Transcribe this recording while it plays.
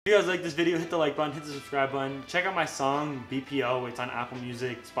If you guys like this video, hit the like button, hit the subscribe button. Check out my song, BPO. It's on Apple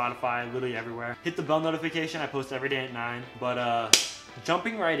Music, Spotify, literally everywhere. Hit the bell notification. I post every day at 9. But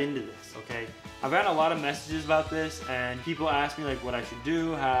jumping right into this, okay? I've gotten a lot of messages about this, and people ask me like what I should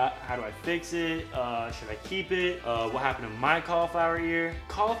do, how do I fix it, should I keep it, what happened to my cauliflower ear.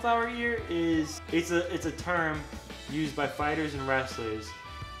 Cauliflower ear is, it's a term used by fighters and wrestlers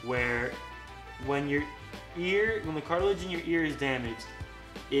where when the cartilage in your ear is damaged,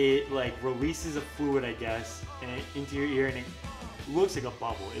 it like releases a fluid, I guess, into your ear, and it looks like a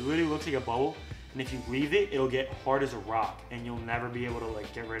bubble. It literally looks like a bubble, and if you leave it, it'll get hard as a rock, and you'll never be able to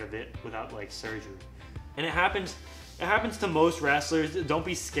like get rid of it without like surgery. And it happens to most wrestlers. Don't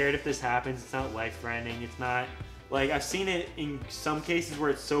be scared if this happens. It's not life-threatening. It's not like, I've seen it in some cases where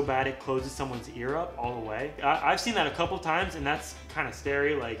it's so bad it closes someone's ear up all the way. I've seen that a couple times, and that's kind of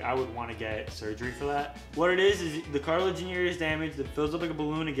scary. Like, I would want to get surgery for that. What it is the cartilage in your ear is damaged. It fills up like a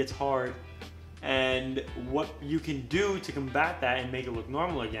balloon. It gets hard. And what you can do to combat that and make it look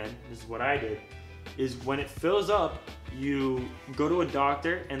normal again, this is what I did, is when it fills up, you go to a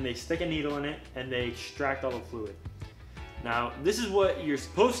doctor and they stick a needle in it and they extract all the fluid. Now, this is what you're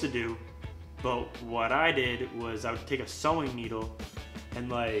supposed to do. But what I did was I would take a sewing needle and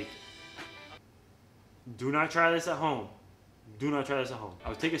like, do not try this at home. Do not try this at home. I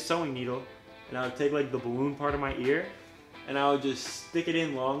would take a sewing needle and I would take like the balloon part of my ear and I would just stick it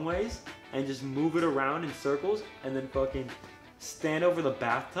in long ways and just move it around in circles and then fucking stand over the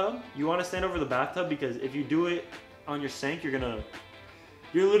bathtub. You want to stand over the bathtub because if you do it on your sink, you're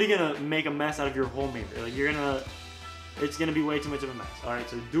literally gonna make a mess out of your whole mirror. Like it's gonna be way too much of a mess. All right,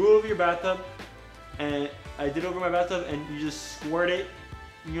 so do it over your bathtub, and I did it over my bathtub, and you just squirt it,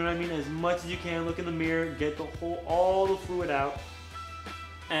 you know what I mean, as much as you can. Look in the mirror, get all the fluid out,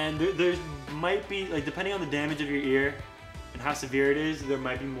 and there might be, like, depending on the damage of your ear and how severe it is, there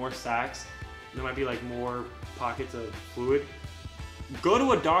might be more sacs, there might be like more pockets of fluid. Go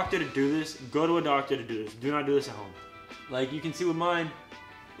to a doctor to do this. Go to a doctor to do this. Do not do this at home. Like you can see with mine,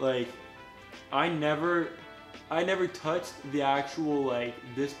 like I never touched the actual, like,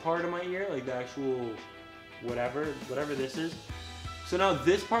 this part of my ear, like the actual whatever this is. So now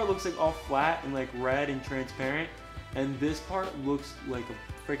this part looks like all flat and like red and transparent, and this part looks like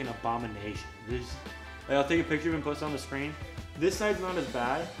a freaking abomination. Like, I'll take a picture of it and post it on the screen. This side's not as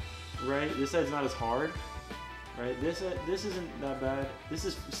bad, right? This side's not as hard, right? This isn't that bad. This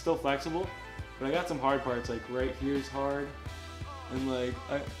is still flexible, but I got some hard parts, like right here's hard, and like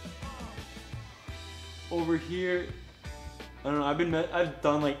over here, I don't know, I've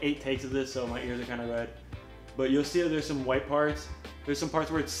done like 8 takes of this, so my ears are kind of red. But you'll see that there's some white parts. There's some parts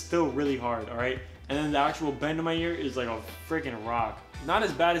where it's still really hard, all right? And then the actual bend of my ear is like a freaking rock. Not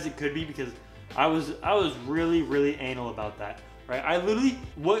as bad as it could be because I was really, really anal about that, right? I literally,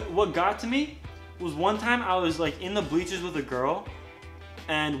 what got to me was one time I was like in the bleachers with a girl,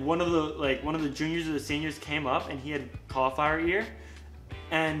 and one of the juniors or the seniors came up and he had cauliflower ear,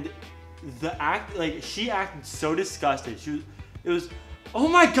 and she acted so disgusted. It was, oh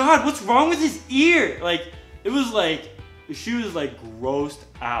my god, what's wrong with his ear? Like, it was like, she was like grossed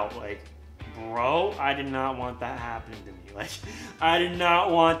out. Like, bro, I did not want that happening to me. Like, I did not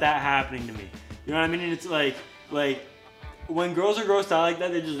want that happening to me. You know what I mean? And it's like when girls are grossed out like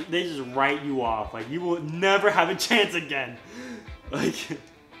that, they just write you off. Like, you will never have a chance again. Like,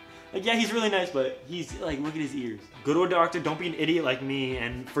 yeah, he's really nice, but he's like, look at his ears. Go to a doctor. Don't be an idiot like me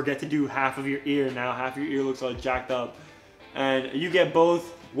and forget to do half of your ear. Now half your ear looks all jacked up, and you get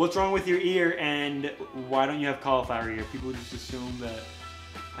both. What's wrong with your ear, and why don't you have cauliflower ear? People just assume that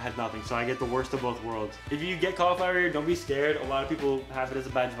I had nothing, so I get the worst of both worlds. If you get cauliflower ear, don't be scared. A lot of people have it as a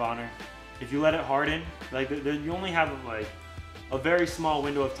badge of honor. If you let it harden, like you only have like a very small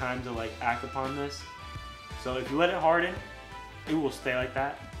window of time to like act upon this. So if you let it harden, it will stay like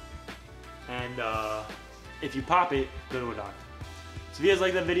that. And if you pop it, go to a doctor. So if you guys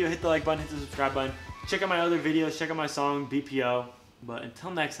like that video, hit the like button, hit the subscribe button. Check out my other videos, check out my song, BPO. But until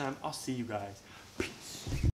next time, I'll see you guys. Peace.